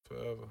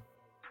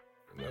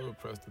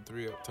never press the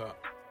 3 up top.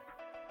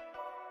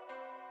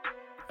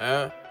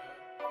 Huh?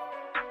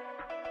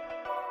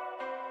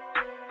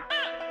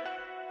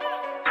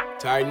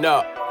 Tighten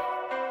up.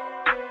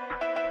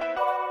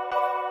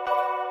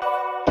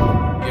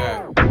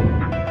 Yeah.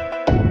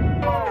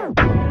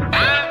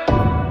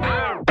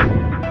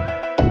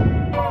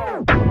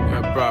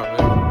 Yeah,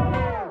 probably.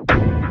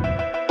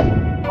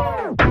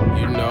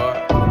 You know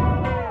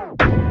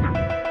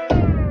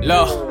it.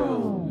 Low.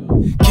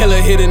 Killer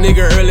hit a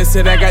nigga early,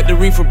 said I got the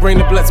reefer, bring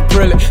the blunts and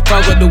prill it.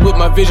 Fog up the whip,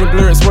 my vision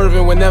blurred,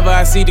 swerving. Whenever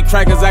I see the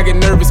crackers, I get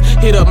nervous.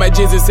 Hit up my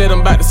jizzy, said I'm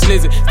about to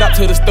sliz it. Stop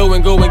to the store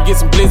and go and get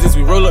some blizzards.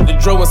 We roll up the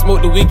dro and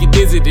smoke the wicked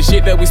dizzy. The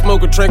shit that we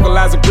smoke will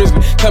tranquilize a grizzly.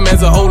 Come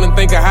as a whole and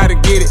think of how to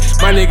get it.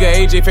 My nigga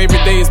AJ,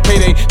 favorite day is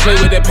payday. Play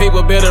with that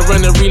paper, better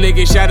run the relay.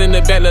 Get shot in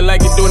the back, look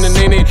like you're doing the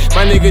nene.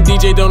 My nigga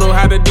DJ don't know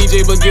how to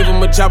DJ, but give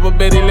him a chopper,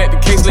 bet he let the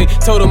case lay.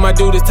 Told him I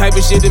do this type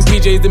of shit in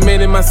PJs. The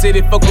man in my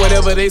city, fuck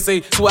whatever they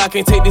say. So I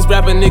can't take these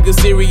rapper niggas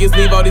serious.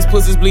 Leave all these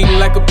pussies bleeding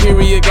like a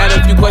period. Got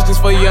a few questions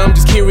for you, I'm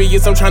just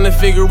curious. I'm trying to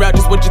figure out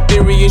just what your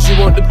theory is. You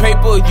want the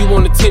paper or you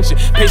want attention?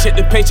 Paycheck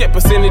to paycheck,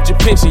 percentage of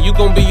pension. You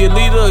gon' be a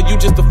leader or you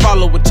just a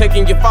follower?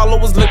 Checking your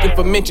followers, looking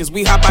for mentions.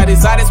 We hop out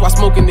exotics while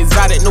smoking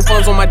exotic. No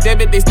funds on my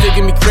debit, they still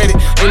give me credit.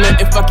 Ain't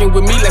nothing fucking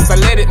with me less I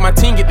let it. My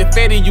team get the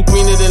fatty, you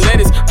greener than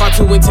lettuce. Fought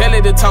to and tell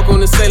it to talk on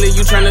the cellar.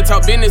 You tryna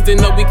talk business, then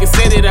know we can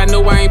set it. I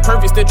know I ain't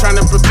perfect, still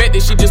tryna perfect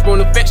it. She just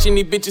want affection,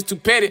 these bitches too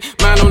petty.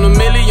 Mine on a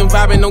million,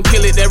 vibing, don't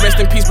kill it. That rest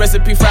in peace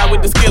recipe fried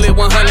with the skillet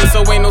 100, so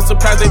ain't no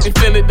surprise they can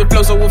feel it. The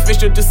flow so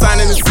official, just sign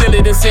it and seal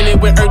it and send it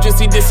with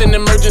urgency. This an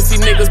emergency,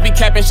 niggas be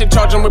capping shit,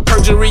 charging with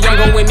perjury.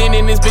 I'm going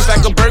in this bitch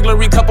like a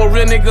burglary. Couple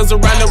real niggas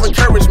around to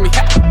encourage me.